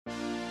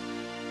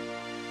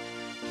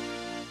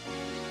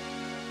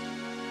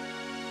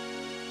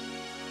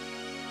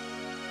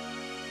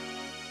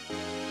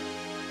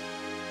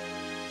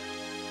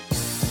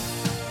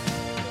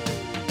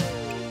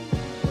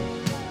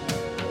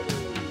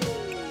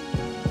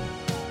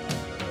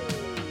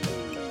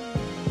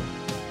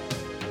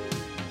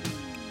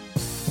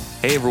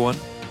Hey everyone,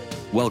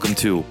 welcome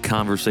to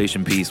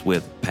Conversation Piece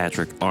with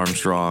Patrick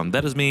Armstrong.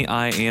 That is me,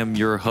 I am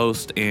your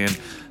host, and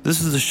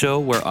this is a show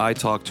where I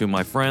talk to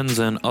my friends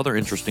and other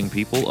interesting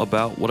people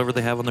about whatever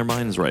they have on their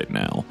minds right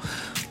now.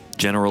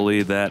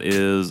 Generally, that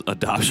is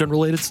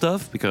adoption-related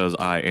stuff, because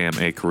I am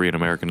a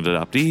Korean-American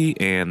adoptee,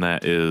 and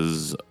that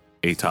is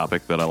a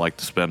topic that I like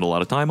to spend a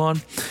lot of time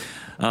on.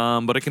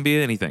 But it can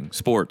be anything,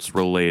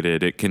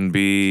 sports-related, it can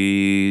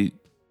be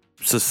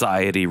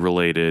society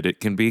related,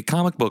 it can be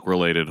comic book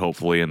related,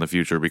 hopefully in the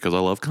future, because I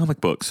love comic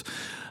books.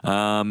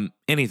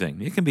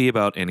 Anything, it can be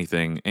about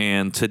anything.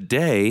 And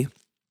today,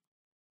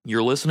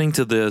 you're listening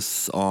to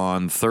this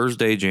on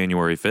Thursday,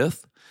 January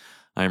 5th.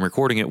 I'm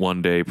recording it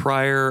one day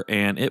prior,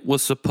 and it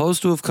was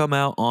supposed to have come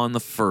out on the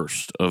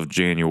 1st of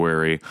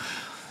January.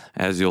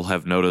 As you'll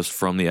have noticed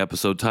from the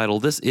episode title,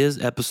 this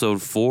is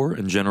episode 4,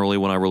 and generally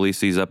when I release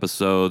these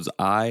episodes,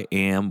 I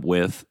am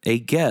with a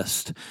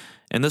guest.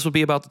 And this would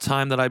be about the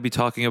time that I'd be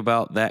talking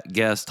about that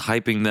guest,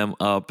 hyping them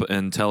up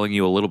and telling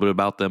you a little bit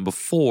about them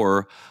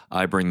before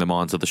I bring them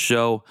onto the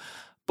show.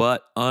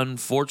 But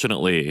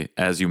unfortunately,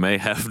 as you may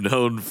have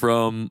known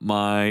from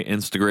my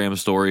Instagram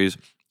stories,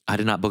 I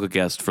did not book a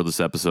guest for this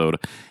episode.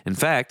 In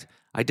fact,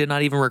 I did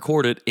not even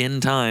record it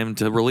in time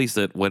to release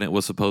it when it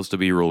was supposed to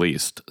be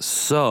released.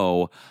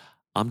 So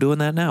I'm doing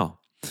that now.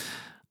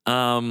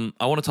 I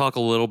want to talk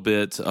a little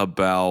bit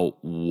about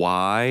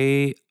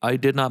why I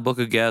did not book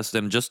a guest,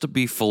 and just to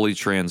be fully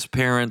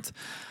transparent,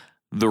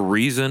 the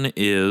reason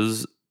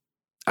is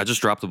I just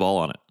dropped the ball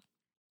on it.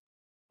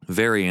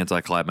 Very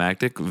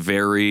anticlimactic,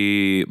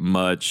 very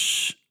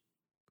much,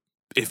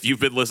 if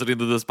you've been listening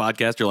to this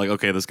podcast, you're like,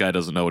 okay, this guy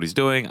doesn't know what he's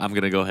doing. I'm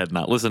going to go ahead and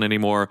not listen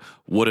anymore.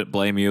 Wouldn't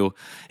blame you.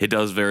 It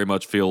does very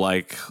much feel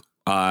like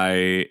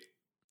I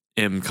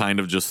am kind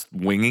of just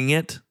winging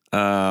it,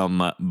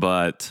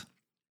 but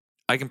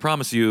I can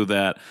promise you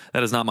that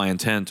that is not my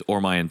intent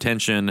or my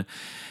intention.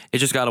 It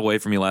just got away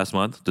from me last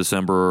month.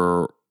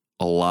 December,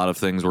 a lot of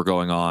things were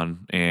going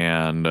on,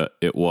 and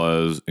it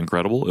was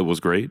incredible. It was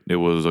great. It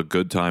was a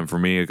good time for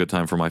me, a good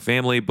time for my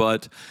family,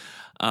 but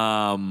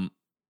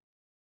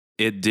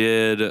it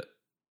did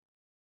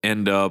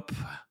end up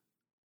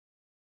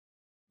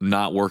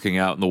not working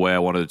out in the way I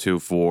wanted it to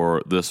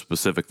for the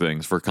specific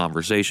things, for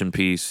Conversation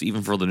Piece,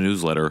 even for the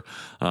newsletter,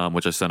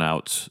 which I sent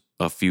out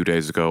a few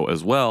days ago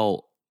as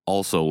well.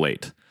 Also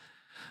late.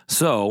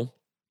 So,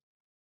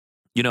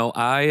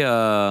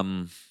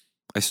 I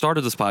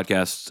started this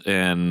podcast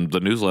and the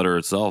newsletter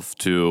itself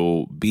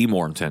to be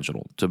more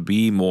intentional, to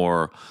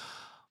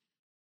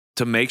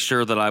make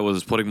sure that I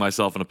was putting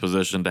myself in a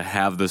position to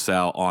have this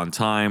out on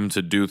time,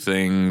 to do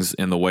things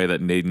in the way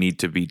that they need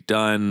to be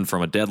done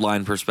from a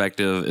deadline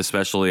perspective,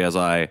 especially as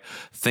I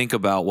think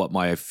about what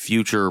my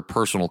future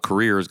personal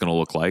career is going to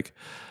look like.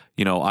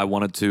 I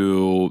wanted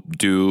to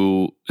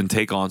do and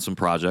take on some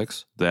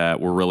projects that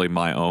were really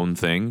my own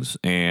things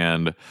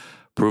and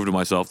prove to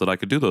myself that I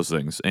could do those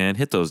things and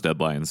hit those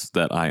deadlines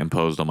that I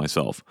imposed on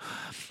myself.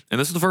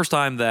 And this is the first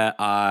time that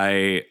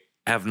I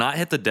have not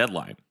hit the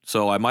deadline.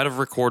 So I might have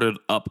recorded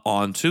up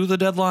onto the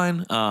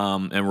deadline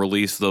and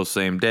released those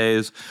same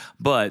days,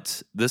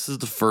 but this is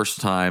the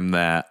first time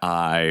that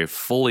I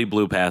fully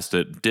blew past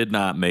it, did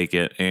not make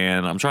it,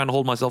 and I'm trying to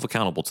hold myself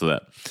accountable to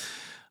that.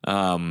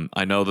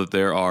 I know that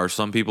there are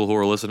some people who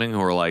are listening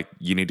who are like,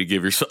 you need to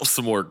give yourself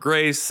some more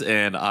grace,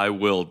 and I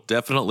will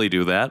definitely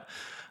do that.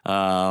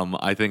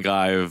 I think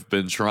I've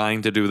been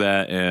trying to do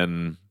that,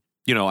 and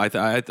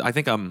I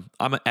think I'm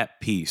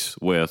at peace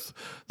with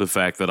the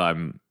fact that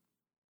I'm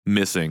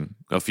missing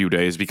a few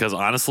days, because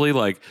honestly,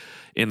 like,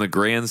 in the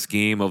grand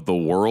scheme of the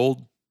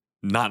world,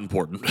 not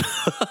important.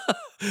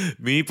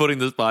 Me putting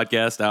this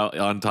podcast out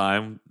on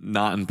time,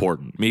 not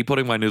important. Me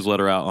putting my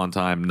newsletter out on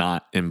time,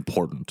 not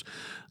important.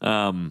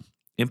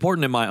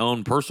 Important in my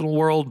own personal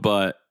world,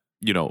 but,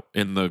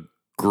 in the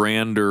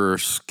grander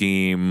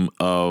scheme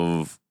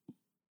of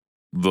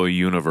the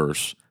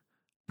universe,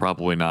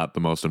 probably not the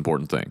most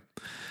important thing.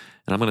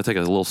 And I'm going to take a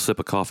little sip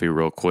of coffee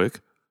real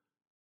quick.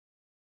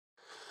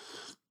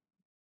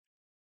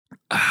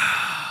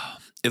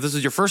 If this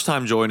is your first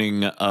time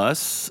joining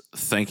us,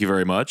 thank you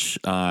very much.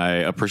 I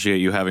appreciate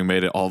you having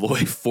made it all the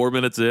way 4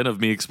 minutes in of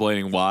me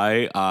explaining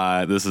why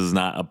this is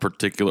not a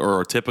particular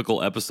or a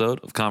typical episode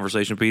of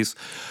Conversation Piece.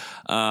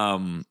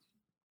 This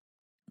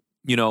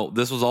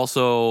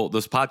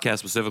podcast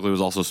specifically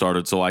was also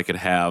started so I could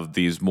have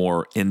these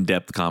more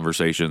in-depth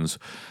conversations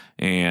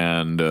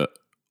and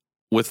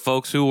with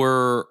folks who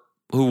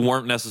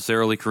weren't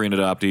necessarily Korean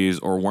adoptees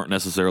or weren't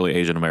necessarily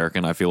Asian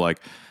American. I feel like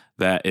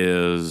that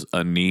is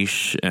a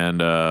niche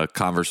and a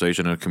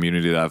conversation and a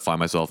community that I find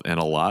myself in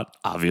a lot,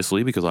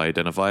 obviously, because I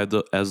identify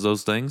as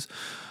those things.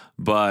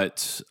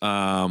 But,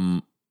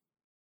 in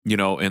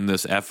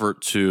this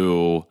effort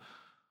to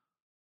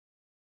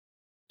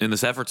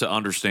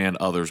understand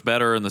others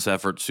better, in this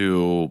effort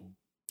to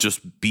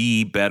just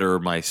be better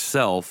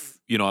myself,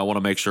 I want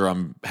to make sure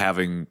I'm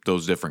having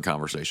those different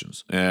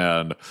conversations.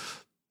 And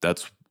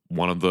that's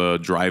one of the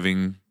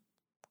driving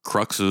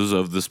cruxes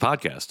of this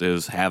podcast,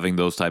 is having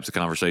those types of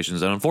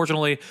conversations. And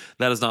unfortunately,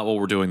 that is not what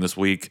we're doing this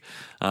week.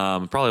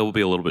 Probably will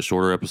be a little bit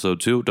shorter episode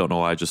too. Don't know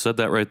why I just said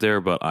that right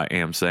there, but I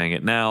am saying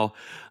it now.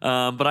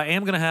 But I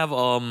am going to have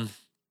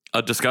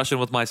a discussion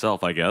with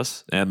myself, I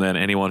guess, and then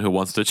anyone who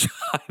wants to chime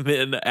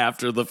in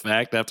after the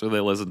fact, after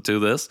they listen to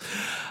this,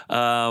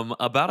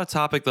 about a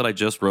topic that I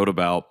just wrote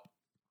about,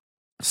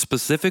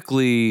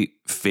 specifically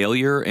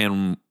failure,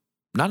 and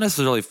not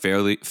necessarily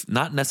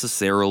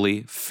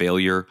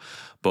failure,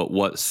 but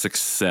what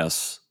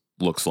success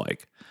looks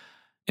like.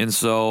 And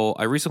so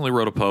I recently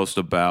wrote a post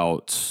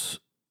about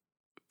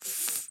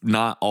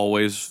not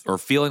always, or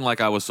feeling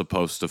like I was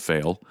supposed to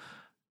fail.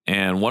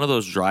 And one of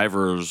those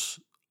drivers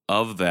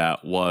of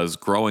that was,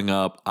 growing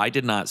up, I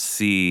did not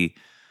see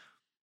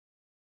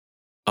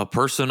a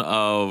person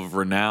of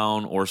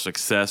renown or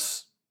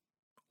success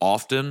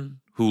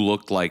often who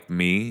looked like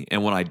me.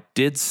 And when I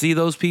did see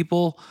those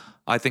people,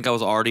 I think I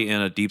was already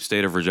in a deep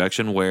state of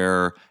rejection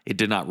where it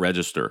did not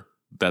register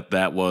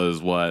that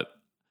was what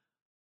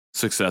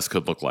success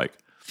could look like.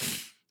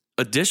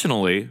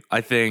 Additionally,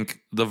 I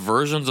think the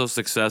versions of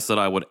success that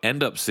I would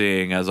end up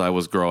seeing as I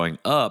was growing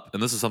up,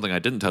 and this is something I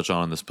didn't touch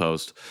on in this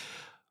post,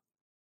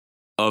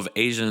 of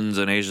Asians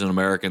and Asian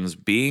Americans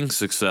being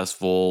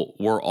successful,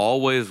 were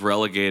always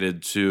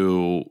relegated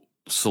to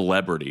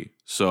celebrity.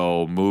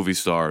 So movie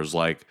stars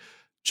like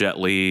Jet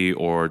Li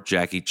or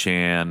Jackie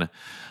Chan,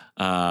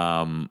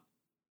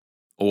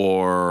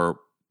 or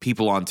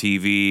people on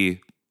TV.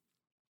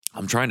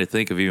 I'm trying to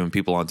think of even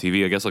people on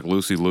TV. I guess like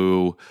Lucy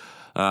Liu.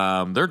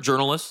 They're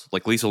journalists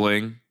like Lisa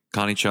Ling,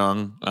 Connie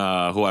Chung,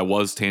 who I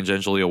was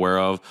tangentially aware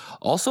of.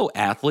 Also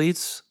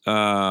athletes,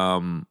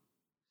 like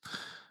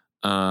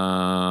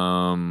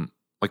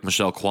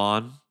Michelle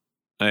Kwan,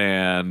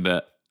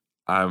 and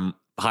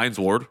Hines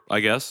Ward, I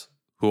guess,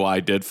 who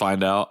I did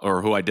find out,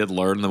 or who I did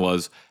learn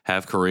was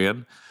half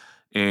Korean.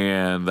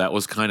 And that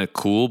was kind of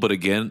cool. But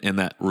again, in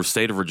that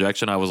state of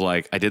rejection, I was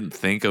like, I didn't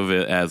think of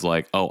it as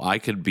like, oh, I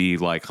could be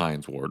like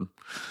Hines Ward.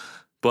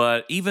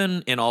 But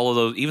even in all of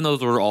those, even though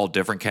those were all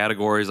different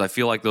categories, I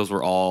feel like those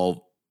were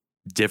all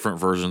different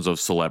versions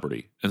of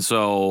celebrity. And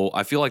so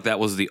I feel like that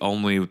was the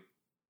only,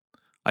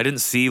 I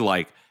didn't see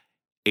like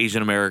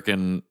Asian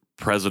American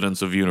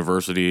presidents of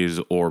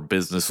universities or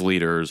business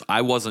leaders.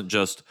 I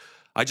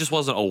just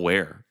wasn't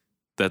aware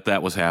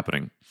that was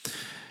happening.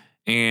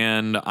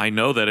 And I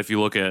know that if you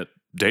look at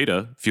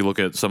data, if you look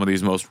at some of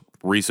these most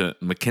recent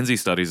McKinsey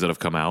studies that have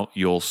come out,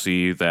 you'll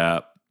see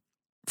that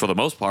for the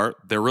most part,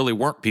 there really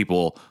weren't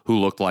people who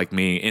looked like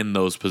me in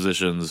those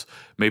positions,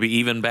 maybe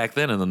even back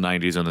then in the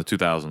 90s and the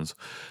 2000s,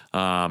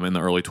 in the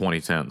early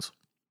 2010s.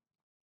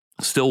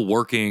 Still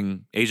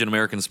working, Asian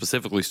Americans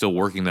specifically, still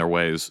working their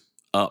ways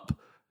up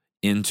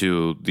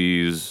into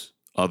these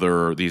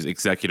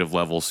executive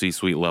level,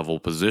 C-suite level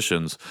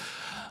positions,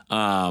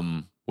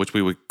 which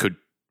we would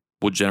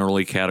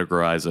generally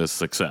categorize as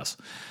success.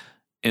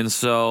 And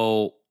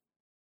so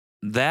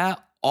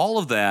all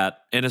of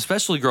that, and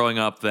especially growing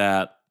up,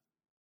 that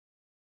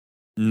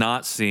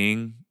not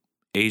seeing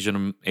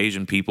Asian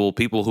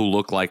people who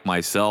look like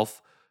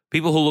myself,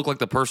 people who look like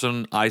the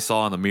person I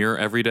saw in the mirror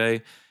every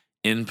day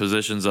in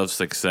positions of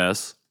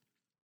success,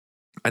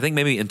 I think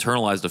maybe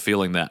internalized a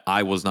feeling that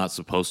I was not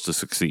supposed to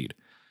succeed.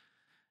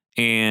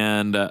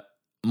 And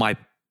my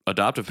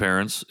adoptive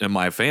parents and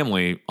my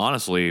family,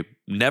 honestly,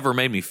 never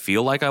made me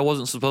feel like I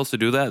wasn't supposed to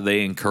do that.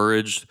 They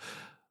encouraged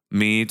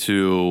me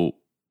to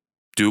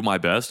do my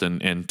best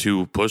and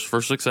to push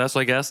for success,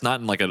 I guess. Not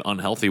in like an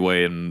unhealthy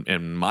way,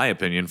 in my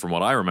opinion, from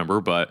what I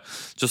remember, but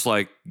just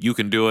like, you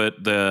can do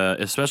it,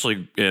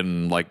 especially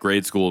in like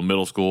grade school and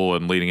middle school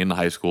and leading into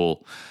high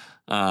school.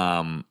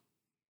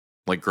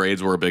 Like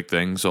grades were a big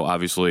thing. So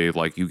obviously,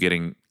 like, you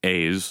getting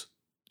A's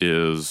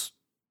is,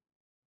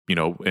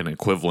 an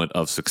equivalent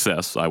of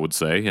success, I would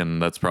say.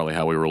 And that's probably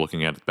how we were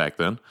looking at it back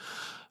then.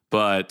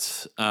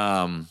 But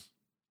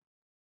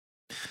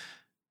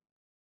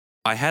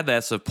I had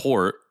that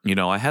support,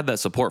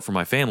 from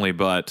my family,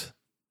 but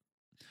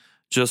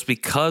just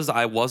because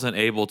I wasn't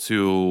able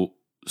to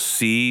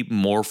see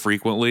more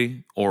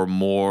frequently or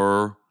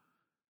more,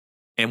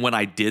 and when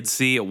I did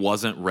see, it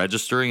wasn't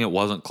registering, it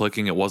wasn't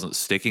clicking, it wasn't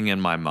sticking in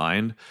my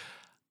mind,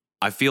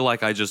 I feel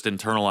like I just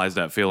internalized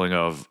that feeling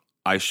of,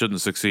 I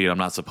shouldn't succeed, I'm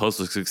not supposed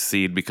to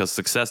succeed, because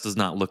success does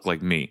not look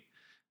like me,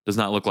 does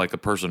not look like a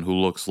person who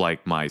looks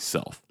like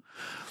myself.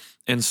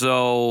 And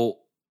so,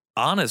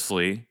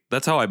 honestly,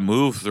 that's how I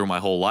moved through my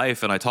whole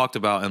life. And I talked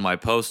about in my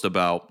post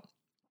about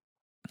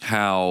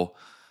how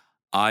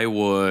I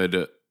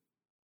would,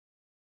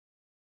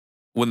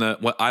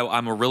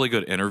 I'm a really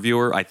good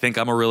interviewer. I think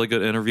I'm a really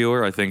good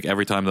interviewer. I think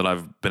every time that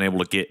I've been able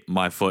to get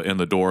my foot in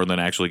the door and then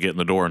actually get in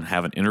the door and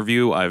have an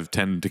interview, I've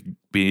tended to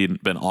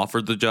been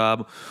offered the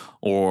job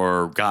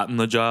or gotten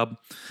the job.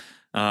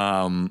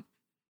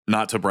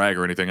 Not to brag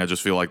or anything. I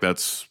just feel like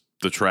that's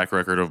the track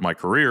record of my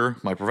career,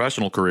 my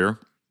professional career.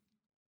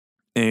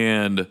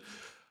 And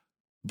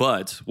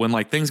But when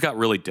like things got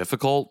really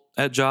difficult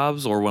at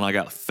jobs, or when I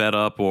got fed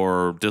up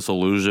or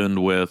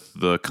disillusioned with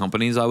the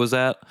companies I was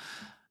at,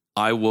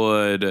 I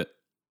would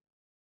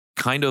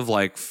kind of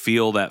like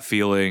feel that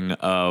feeling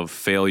of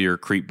failure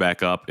creep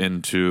back up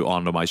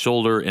onto my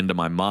shoulder, into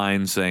my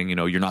mind, saying,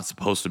 you're not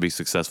supposed to be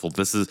successful.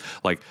 This is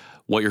like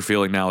what you're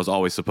feeling now is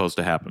always supposed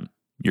to happen.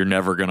 You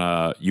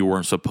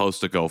weren't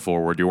supposed to go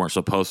forward. You weren't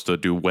supposed to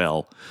do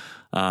well.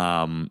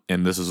 And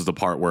this is the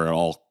part where it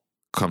all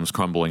comes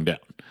crumbling down.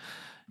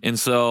 And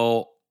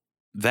so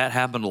that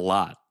happened a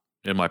lot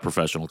in my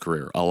professional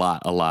career. A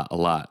lot.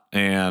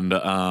 And,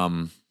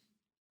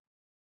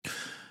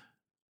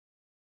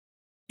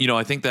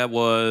 I think that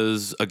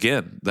was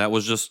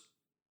just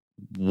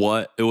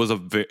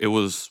it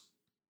was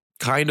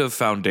kind of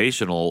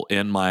foundational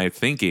in my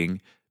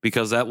thinking,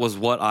 because that was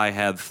what I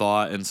had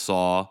thought and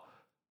saw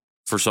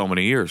for so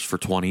many years, for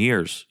 20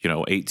 years,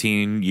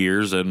 18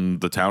 years in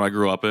the town I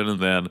grew up in. And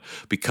then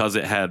because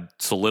it had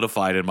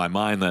solidified in my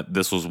mind that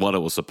this was what it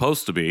was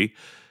supposed to be,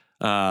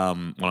 when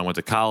I went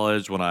to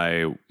college, when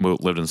I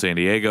lived in San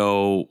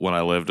Diego, when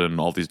I lived in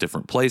all these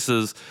different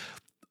places,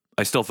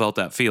 I still felt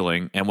that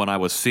feeling. And when I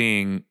was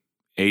seeing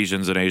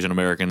Asians and Asian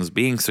Americans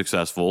being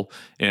successful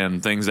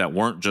in things that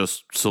weren't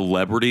just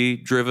celebrity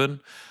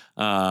driven,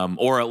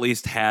 or at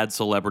least had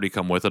celebrity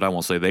come with it. I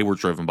won't say they were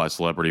driven by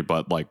celebrity,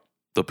 but like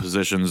the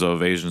positions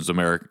of Asian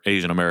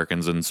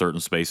Americans in certain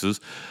spaces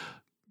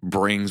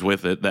brings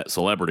with it that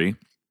celebrity.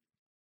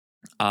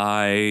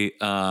 I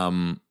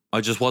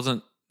just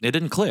wasn't. It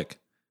didn't click.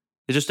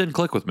 It just didn't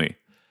click with me.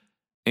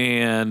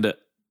 And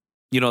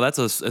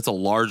it's a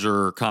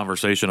larger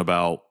conversation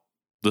about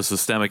the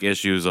systemic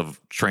issues of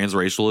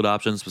transracial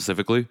adoption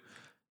specifically,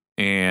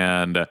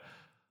 and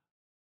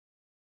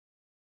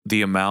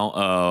the amount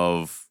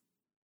of,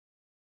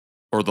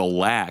 or the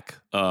lack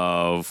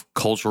of,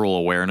 cultural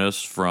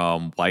awareness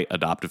from white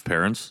adoptive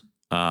parents,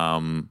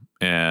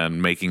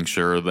 and making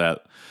sure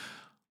that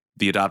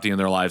the adoptee in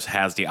their lives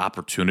has the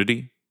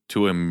opportunity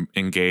to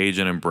engage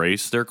and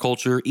embrace their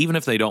culture, even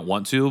if they don't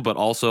want to. But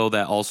also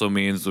that also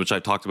means, which I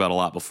talked about a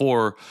lot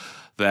before,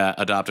 that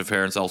adoptive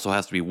parents also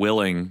has to be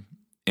willing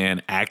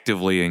and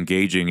actively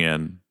engaging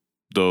in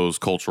those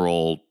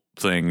cultural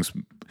things,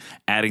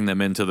 adding them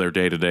into their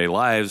day-to-day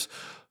lives,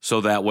 so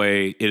that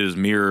way it is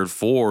mirrored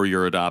for the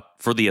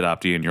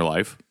adoptee in your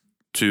life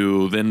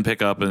to then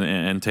pick up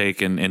and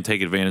take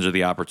advantage of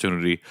the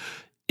opportunity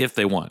if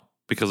they want,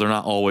 because they're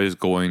not always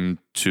going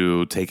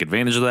to take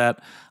advantage of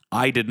that.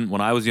 I didn't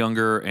when I was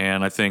younger,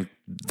 and I think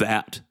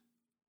that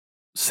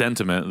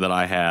sentiment that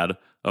I had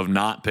of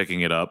not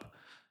picking it up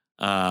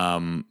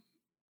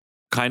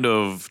kind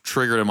of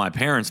triggered in my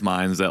parents'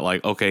 minds that,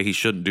 like, okay, he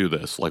shouldn't do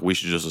this. Like, we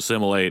should just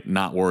assimilate,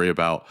 not worry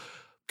about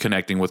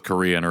connecting with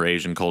Korean or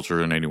Asian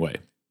culture in any way.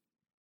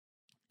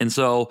 And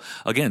so,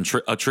 again,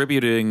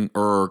 attributing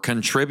or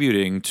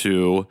contributing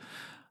to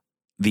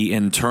the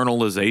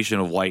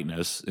internalization of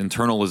whiteness,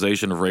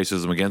 internalization of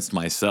racism against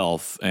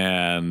myself,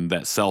 and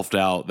that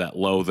self-doubt, that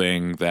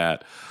loathing,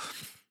 loathing,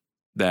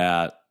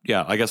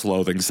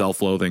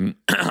 self-loathing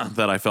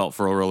that I felt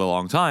for a really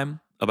long time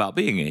about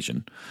being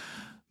Asian.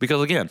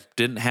 Because, again,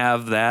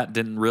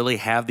 didn't really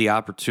have the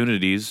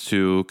opportunities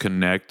to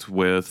connect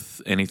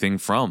with anything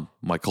from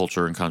my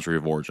culture and country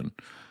of origin.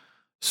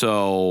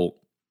 So,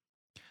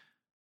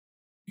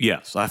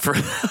 yes, I'm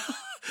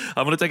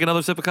going to take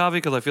another sip of coffee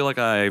because I feel like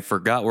I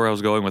forgot where I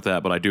was going with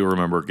that, but I do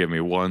remember. Give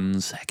me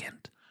 1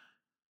 second.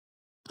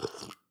 This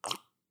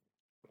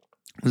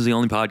is the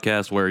only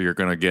podcast where you're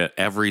going to get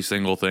every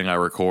single thing I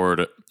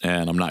record,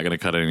 and I'm not going to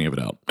cut any of it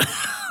out.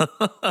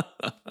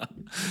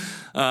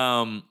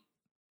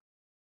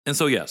 And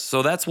so, yes,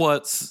 so that's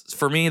what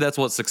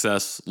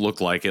success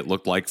looked like. It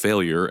looked like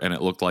failure, and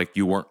it looked like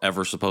you weren't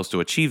ever supposed to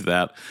achieve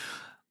that.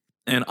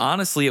 And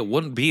honestly, it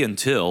wouldn't be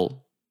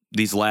until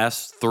these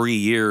last 3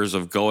 years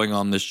of going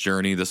on this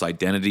journey, this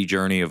identity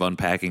journey of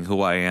unpacking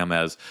who I am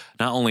as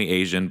not only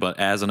Asian, but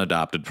as an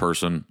adopted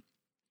person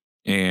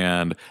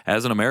and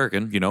as an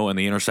American, and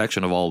the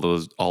intersection of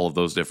all of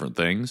those different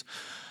things.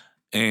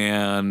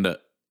 And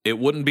it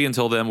wouldn't be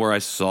until then where I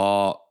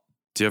saw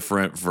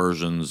different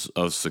versions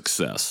of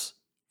success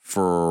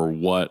for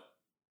what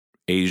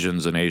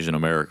Asians and Asian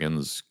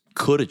Americans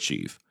could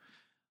achieve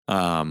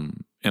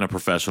in a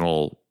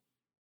professional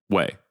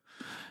way.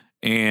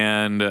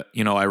 And,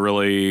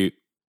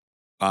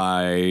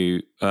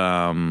 I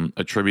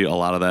attribute a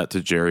lot of that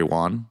to Jerry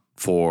Won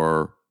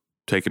for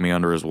taking me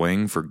under his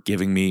wing, for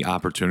giving me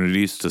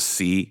opportunities to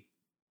see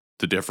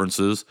the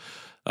differences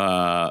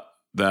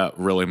that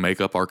really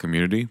make up our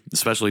community,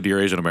 especially Dear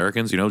Asian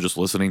Americans. Just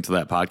listening to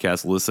that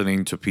podcast,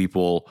 listening to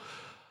people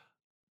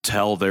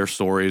tell their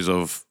stories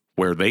of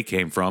where they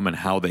came from and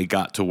how they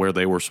got to where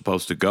they were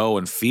supposed to go,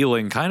 and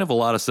feeling kind of a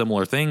lot of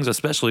similar things,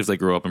 especially if they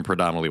grew up in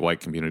predominantly white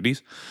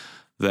communities,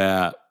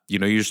 that, you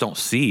just don't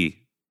see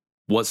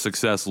what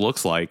success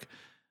looks like.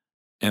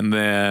 And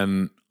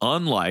then,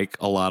 unlike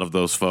a lot of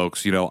those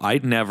folks,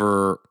 I'd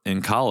never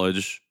in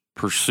college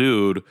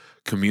pursued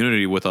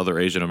community with other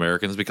Asian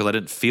Americans because I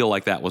didn't feel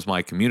like that was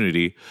my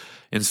community.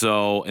 And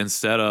so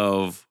instead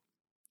of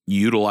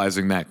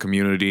utilizing that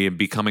community and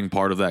becoming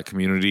part of that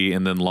community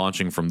and then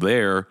launching from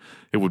there,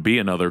 it would be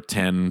another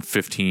 10,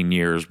 15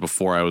 years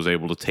before I was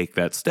able to take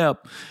that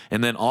step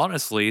and then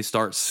honestly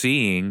start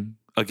seeing,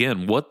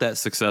 again, what that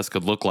success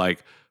could look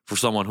like for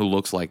someone who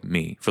looks like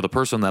me, for the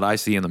person that I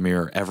see in the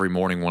mirror every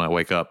morning when I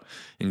wake up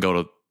and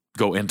go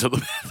into the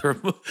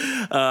bathroom.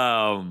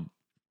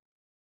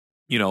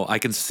 I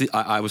can see,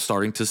 I was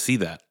starting to see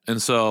that.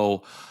 And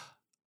so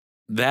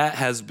that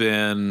has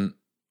been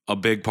a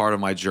big part of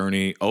my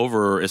journey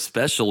over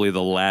especially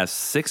the last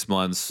 6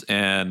 months.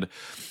 And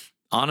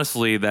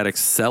honestly, that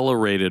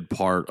accelerated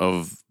part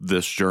of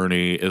this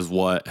journey is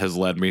what has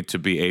led me to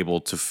be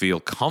able to feel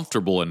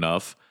comfortable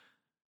enough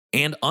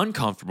and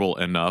uncomfortable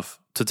enough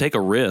to take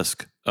a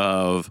risk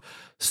of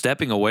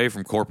stepping away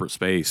from corporate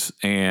space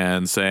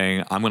and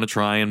saying, I'm going to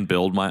try and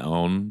build my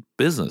own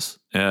business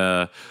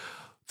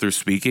through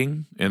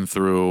speaking and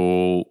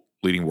through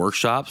leading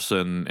workshops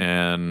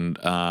and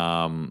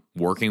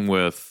working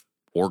with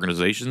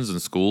organizations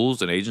and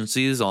schools and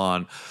agencies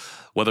on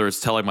whether it's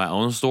telling my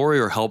own story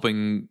or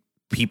helping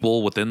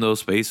people within those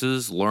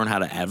spaces learn how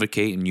to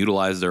advocate and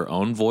utilize their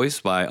own voice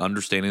by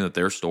understanding that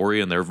their story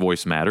and their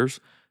voice matters.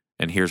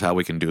 And here's how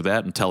we can do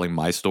that, and telling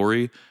my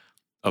story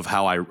of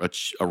how I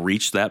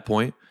reached that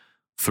point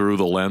through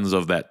the lens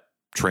of that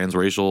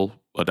transracial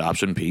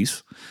adoption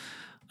piece.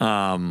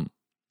 And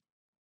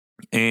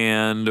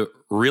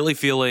really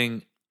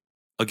feeling,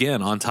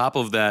 again, on top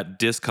of that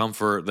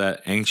discomfort,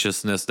 that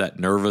anxiousness, that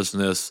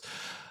nervousness,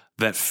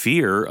 that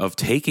fear of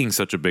taking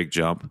such a big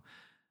jump,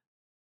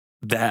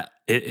 that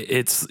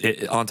it's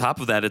on top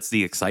of that, it's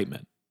the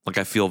excitement. Like,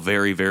 I feel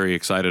very, very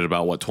excited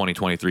about what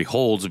 2023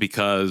 holds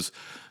because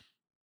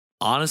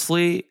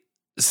honestly,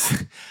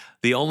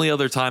 the only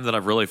other time that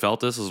I've really felt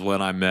this is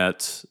when I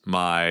met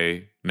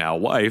my now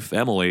wife,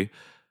 Emily,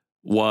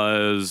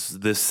 was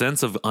this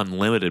sense of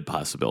unlimited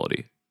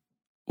possibility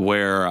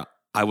where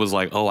I was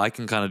like, oh, I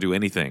can kind of do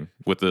anything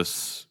with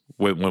this.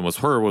 When it was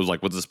her, it was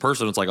like with this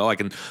person, it's like, oh, I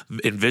can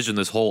envision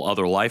this whole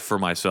other life for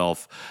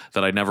myself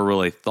that I never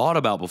really thought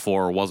about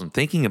before or wasn't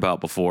thinking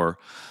about before.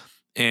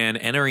 And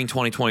entering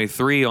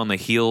 2023 on the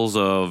heels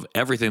of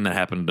everything that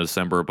happened in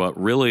December, but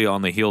really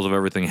on the heels of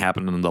everything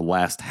happened in the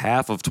last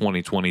half of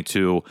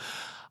 2022,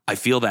 I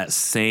feel that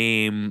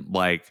same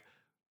like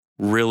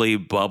really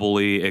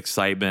bubbly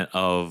excitement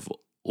of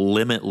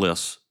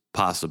limitless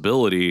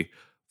possibility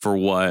for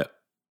what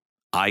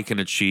I can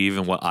achieve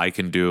and what I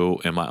can do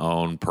in my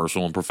own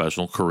personal and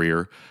professional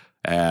career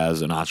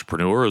as an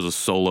entrepreneur, as a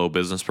solo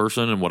business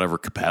person in whatever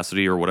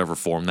capacity or whatever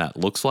form that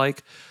looks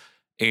like.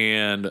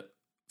 And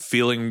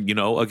feeling,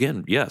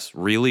 again, yes,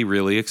 really,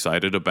 really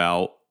excited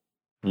about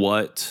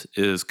what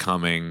is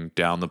coming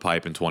down the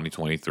pipe in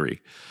 2023.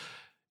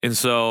 And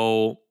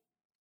so,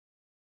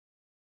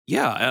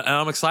 yeah, and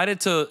I'm excited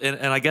to,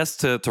 and I guess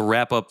to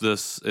wrap up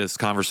this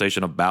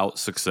conversation about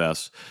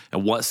success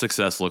and what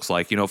success looks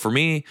like. For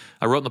me,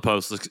 I wrote in the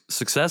post,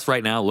 success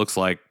right now looks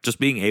like just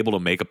being able to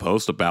make a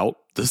post about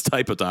this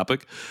type of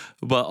topic,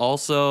 but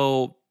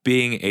also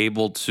being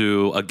able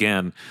to,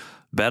 again,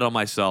 bet on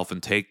myself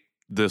and take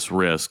this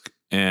risk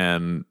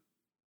and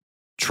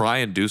try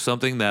and do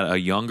something that a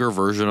younger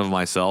version of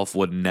myself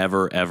would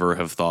never, ever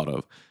have thought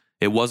of.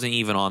 It wasn't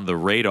even on the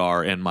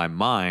radar in my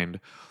mind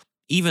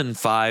even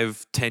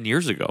 5-10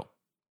 years ago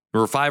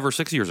or 5 or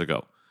 6 years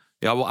ago.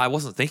 I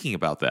wasn't thinking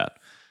about that.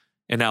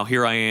 And now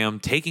here I am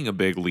taking a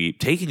big leap,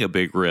 taking a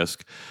big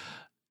risk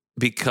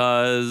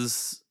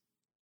because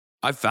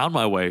I found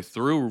my way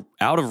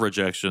out of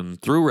rejection,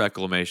 through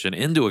reclamation,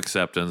 into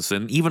acceptance,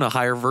 and even a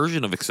higher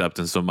version of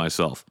acceptance of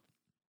myself.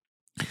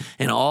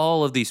 And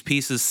all of these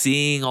pieces,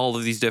 seeing all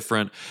of these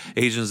different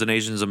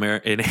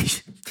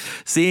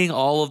seeing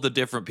all of the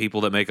different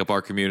people that make up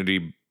our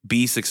community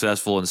be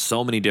successful in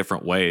so many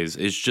different ways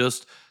is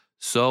just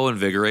so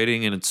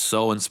invigorating, and it's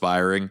so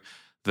inspiring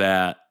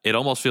that it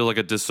almost feels like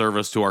a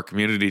disservice to our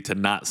community to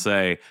not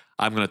say,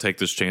 I'm going to take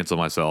this chance on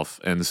myself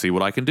and see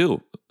what I can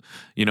do.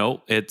 And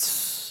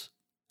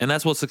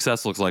that's what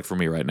success looks like for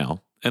me right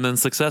now. And then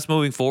success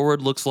moving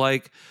forward looks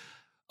like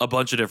a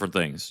bunch of different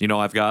things.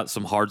 I've got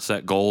some hard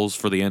set goals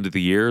for the end of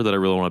the year that I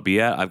really want to be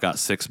at. I've got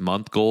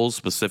 6-month goals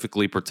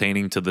specifically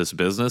pertaining to this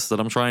business that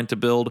I'm trying to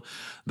build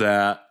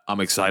that I'm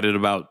excited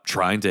about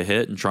trying to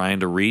hit and trying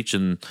to reach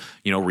and,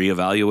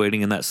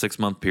 reevaluating in that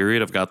 6-month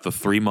period. I've got the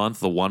 3-month,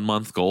 the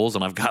 1-month goals,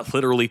 and I've got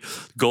literally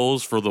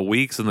goals for the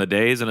weeks and the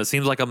days. And it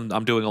seems like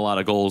I'm doing a lot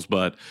of goals,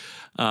 but,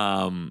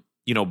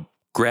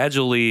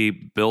 gradually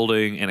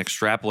building and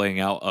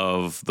extrapolating out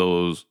of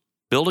those,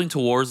 building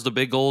towards the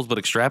big goals, but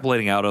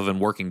extrapolating out of and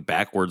working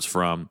backwards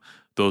from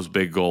those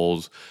big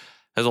goals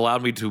has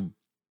allowed me to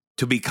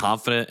be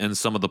confident in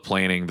some of the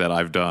planning that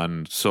I've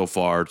done so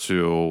far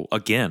to,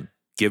 again,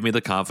 give me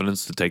the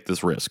confidence to take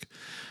this risk.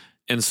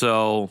 And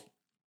so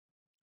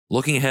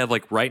looking ahead,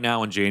 like right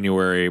now in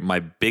January,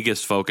 my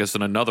biggest focus,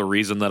 and another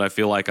reason that I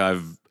feel like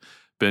I've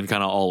been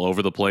kind of all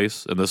over the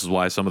place, and this is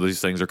why some of these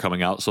things are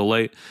coming out so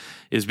late,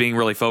 is being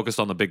really focused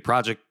on the big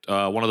project.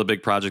 One of the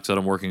big projects that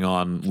I'm working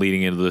on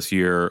leading into this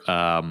year,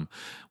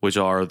 which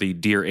are the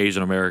Dear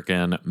Asian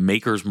American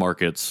Makers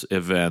Markets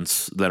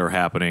events that are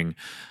happening.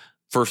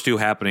 First two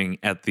happening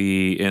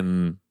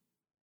in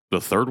the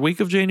third week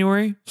of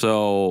January.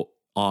 So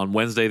on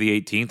Wednesday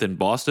the 18th in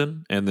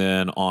Boston, and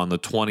then on the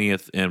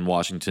 20th in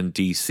Washington,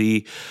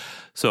 D.C.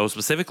 So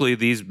specifically,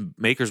 these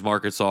makers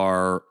markets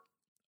are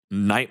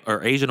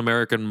Asian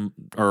American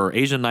or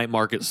Asian night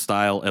market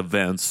style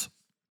events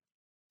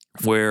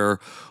where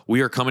we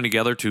are coming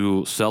together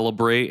to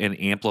celebrate and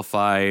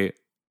amplify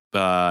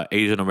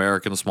Asian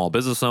American small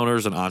business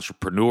owners and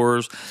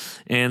entrepreneurs,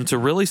 and to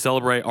really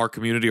celebrate our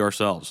community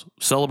ourselves,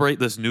 celebrate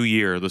this new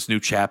year, this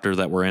new chapter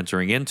that we're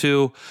entering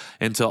into,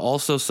 and to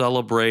also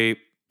celebrate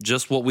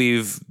just what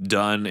we've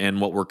done and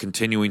what we're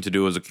continuing to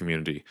do as a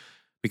community,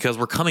 because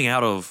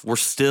we're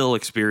still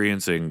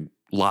experiencing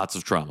lots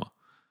of trauma.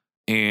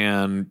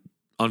 And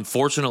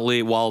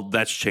unfortunately, while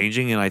that's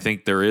changing, and I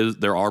think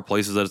there are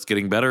places that it's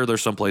getting better,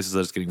 there's some places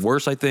that it's getting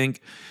worse, I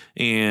think,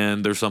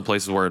 and there's some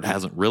places where it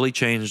hasn't really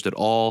changed at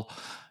all.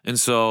 And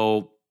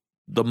so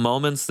the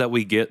moments that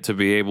we get to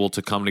be able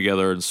to come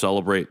together and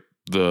celebrate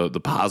the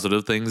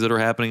positive things that are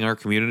happening in our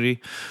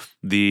community,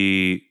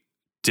 the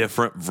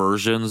different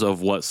versions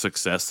of what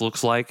success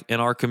looks like in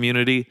our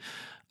community,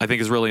 I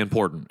think is really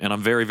important. And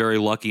I'm very, very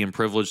lucky and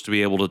privileged to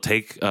be able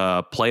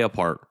to play a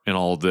part in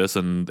all of this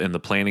and the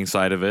planning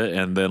side of it,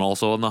 and then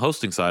also on the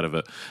hosting side of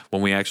it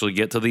when we actually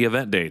get to the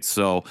event dates.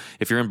 So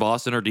if you're in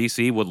Boston or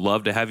DC, would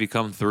love to have you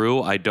come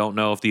through. I don't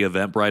know if the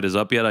Eventbrite is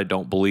up yet. I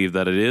don't believe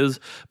that it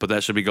is, but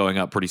that should be going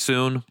up pretty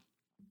soon.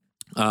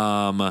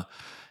 So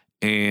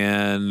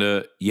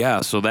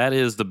that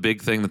is the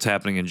big thing that's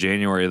happening in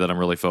January that I'm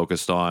really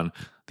focused on.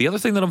 The other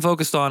thing that I'm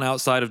focused on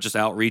outside of just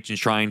outreach and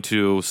trying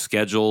to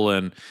schedule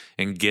and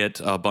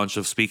get a bunch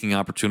of speaking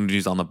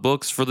opportunities on the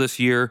books for this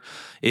year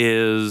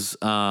is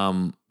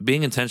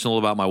being intentional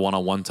about my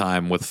one-on-one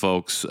time with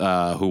folks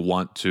who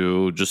want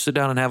to just sit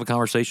down and have a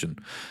conversation.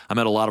 I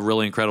met a lot of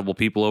really incredible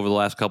people over the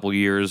last couple of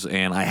years,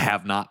 and I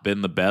have not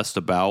been the best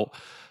about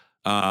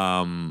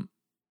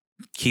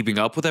keeping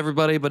up with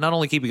everybody, but not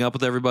only keeping up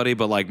with everybody,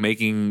 but like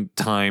making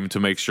time to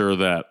make sure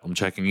that I'm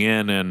checking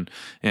in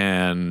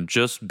and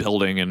just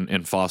building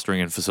and fostering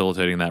and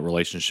facilitating that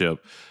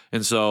relationship.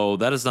 And so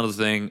that is another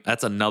thing.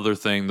 That's another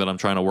thing that I'm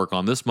trying to work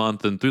on this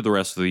month and through the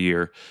rest of the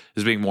year,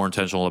 is being more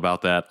intentional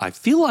about that. I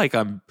feel like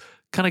I'm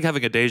kind of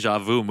having a deja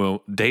vu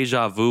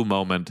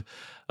moment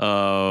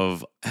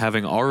of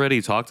having already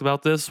talked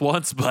about this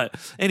once. But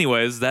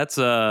anyways, that's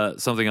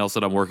something else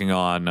that I'm working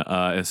on,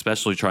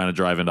 especially trying to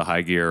drive into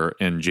high gear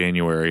in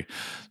January.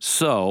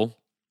 So,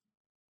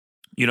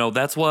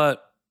 that's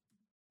what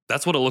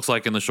it looks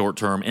like in the short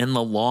term. In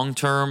the long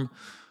term,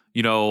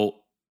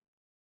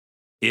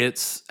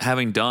 it's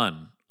having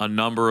taken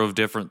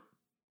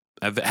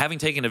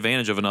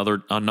advantage of a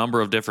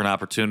number of different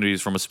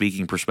opportunities from a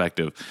speaking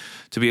perspective,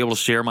 to be able to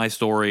share my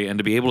story and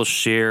to be able to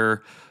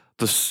share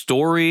the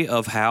story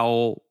of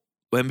how,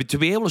 and to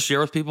be able to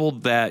share with people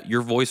that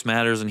your voice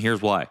matters and here's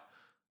why.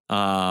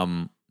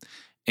 And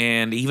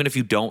even if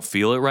you don't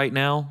feel it right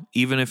now,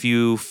 even if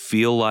you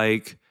feel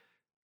like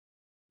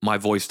my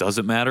voice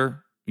doesn't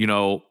matter,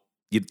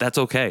 that's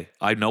okay.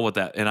 I know what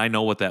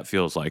that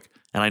feels like.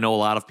 And I know a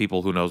lot of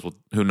people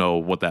who know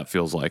what that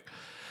feels like.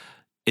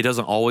 It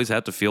doesn't always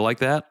have to feel like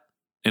that,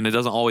 and it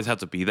doesn't always have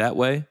to be that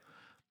way.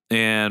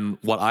 And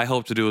what I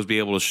hope to do is be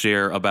able to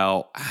share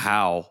about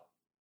how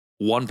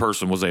one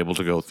person was able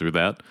to go through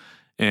that,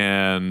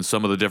 and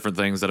some of the different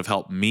things that have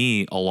helped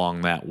me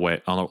along that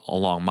way,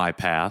 along my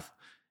path,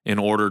 in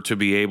order to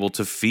be able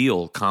to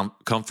feel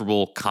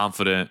comfortable,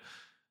 confident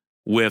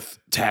with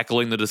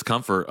tackling the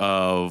discomfort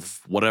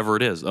of whatever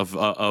it is,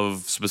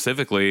 of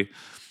specifically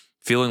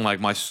feeling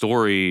like my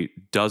story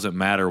doesn't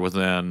matter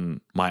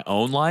within my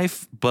own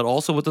life, but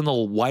also within the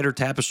wider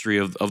tapestry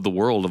of the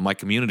world, of my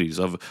communities,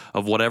 of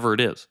whatever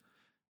it is.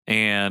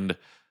 And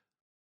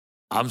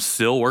I'm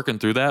still working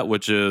through that,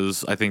 which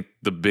is, I think,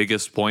 the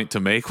biggest point to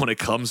make when it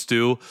comes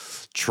to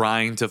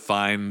trying to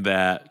find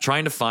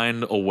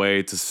a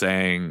way to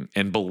saying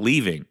and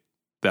believing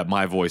that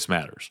my voice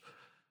matters.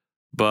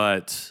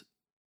 But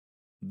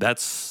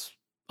that's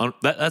part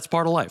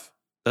of life.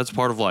 That's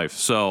part of life.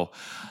 So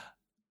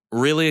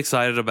really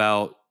excited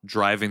about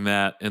driving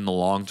that in the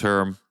long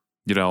term.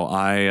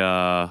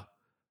 I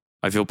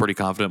feel pretty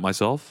confident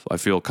myself. I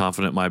feel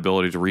confident in my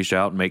ability to reach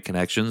out and make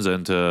connections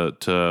and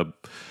to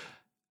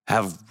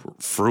have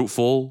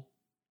fruitful,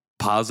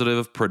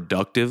 positive,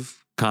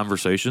 productive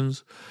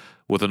conversations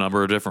with a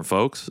number of different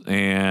folks.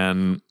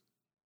 And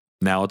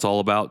now it's all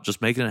about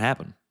just making it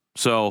happen.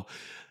 So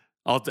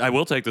I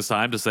will take this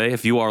time to say,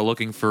 if you are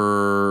looking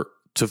to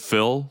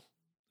fill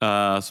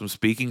some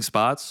speaking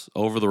spots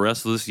over the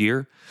rest of this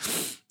year,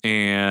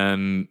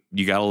 and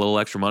you got a little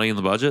extra money in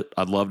the budget,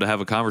 I'd love to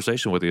have a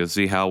conversation with you and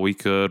see how we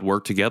could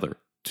work together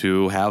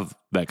to have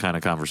that kind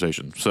of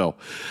conversation. So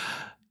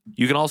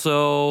you can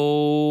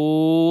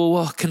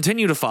also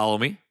continue to follow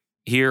me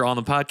here on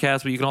the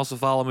podcast, but you can also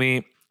follow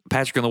me,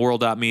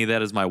 patrickintheworld.me.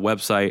 That is my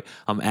website.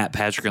 I'm at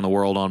Patrick in the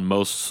World on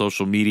most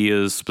social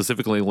medias,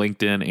 specifically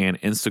LinkedIn and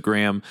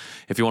Instagram.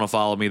 If you want to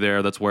follow me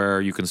there, that's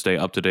where you can stay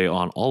up to date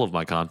on all of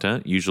my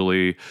content.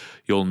 Usually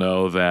you'll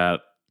know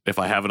that if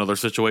I have another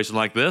situation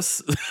like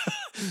this,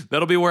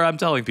 that'll be where I'm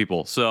telling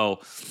people. So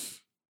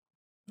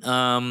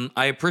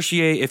I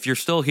appreciate if you're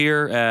still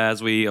here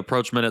as we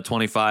approach minute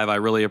 25. I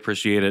really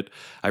appreciate it.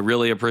 I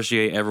really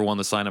appreciate everyone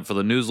that signed up for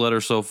the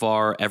newsletter so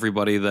far,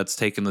 everybody that's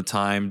taken the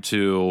time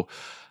to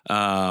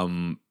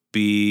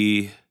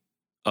be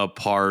a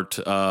part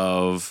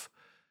of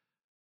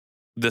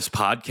this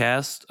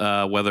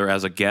podcast, whether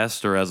as a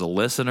guest or as a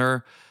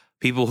listener,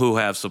 people who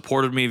have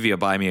supported me via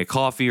Buy Me a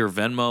Coffee or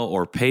Venmo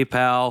or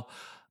PayPal.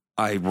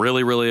 I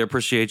really, really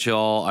appreciate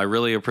y'all. I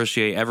really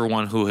appreciate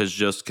everyone who has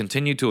just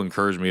continued to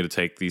encourage me to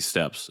take these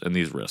steps and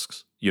these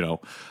risks.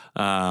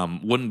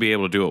 Wouldn't be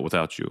able to do it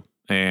without you.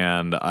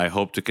 And I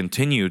hope to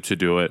continue to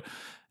do it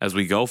as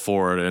we go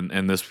forward.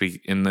 And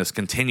this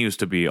continues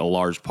to be a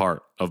large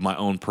part of my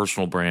own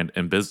personal brand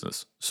and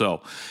business.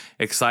 So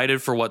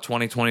excited for what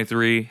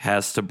 2023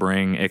 has to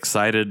bring.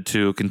 Excited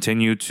to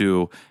continue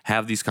to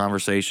have these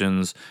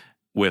conversations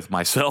with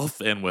myself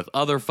and with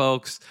other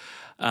folks.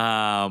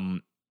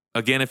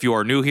 Again, if you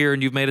are new here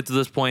and you've made it to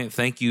this point,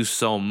 thank you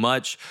so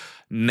much.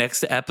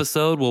 Next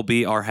episode will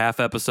be our half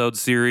episode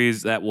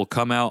series that will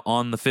come out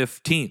on the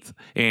 15th.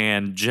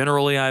 And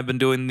generally, I've been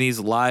doing these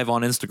live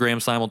on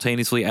Instagram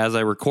simultaneously as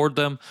I record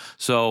them.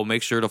 So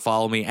make sure to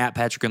follow me at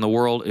Patrick in the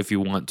World if you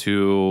want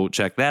to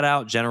check that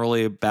out.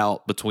 Generally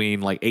about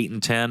between like 8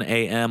 and 10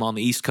 a.m. on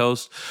the East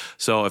Coast.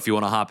 So if you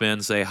want to hop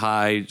in, say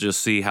hi,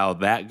 just see how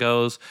that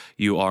goes,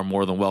 you are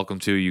more than welcome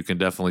to. You can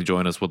definitely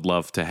join us. Would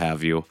love to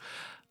have you.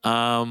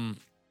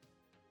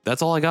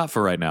 That's all I got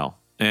for right now.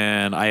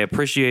 And I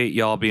appreciate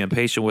y'all being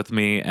patient with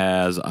me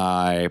as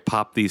I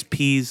pop these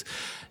peas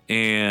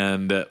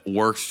and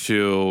work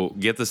to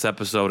get this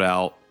episode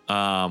out.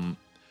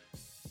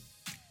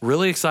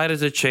 Really excited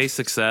to chase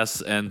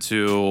success and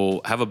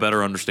to have a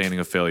better understanding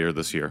of failure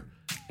this year.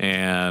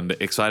 And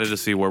excited to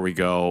see where we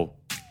go,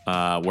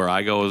 where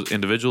I go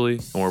individually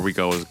and where we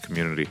go as a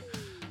community.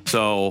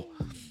 So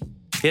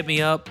hit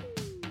me up.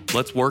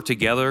 Let's work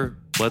together.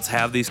 Let's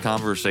have these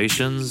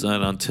conversations.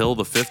 And until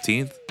the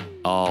 15th,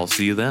 I'll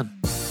see you then.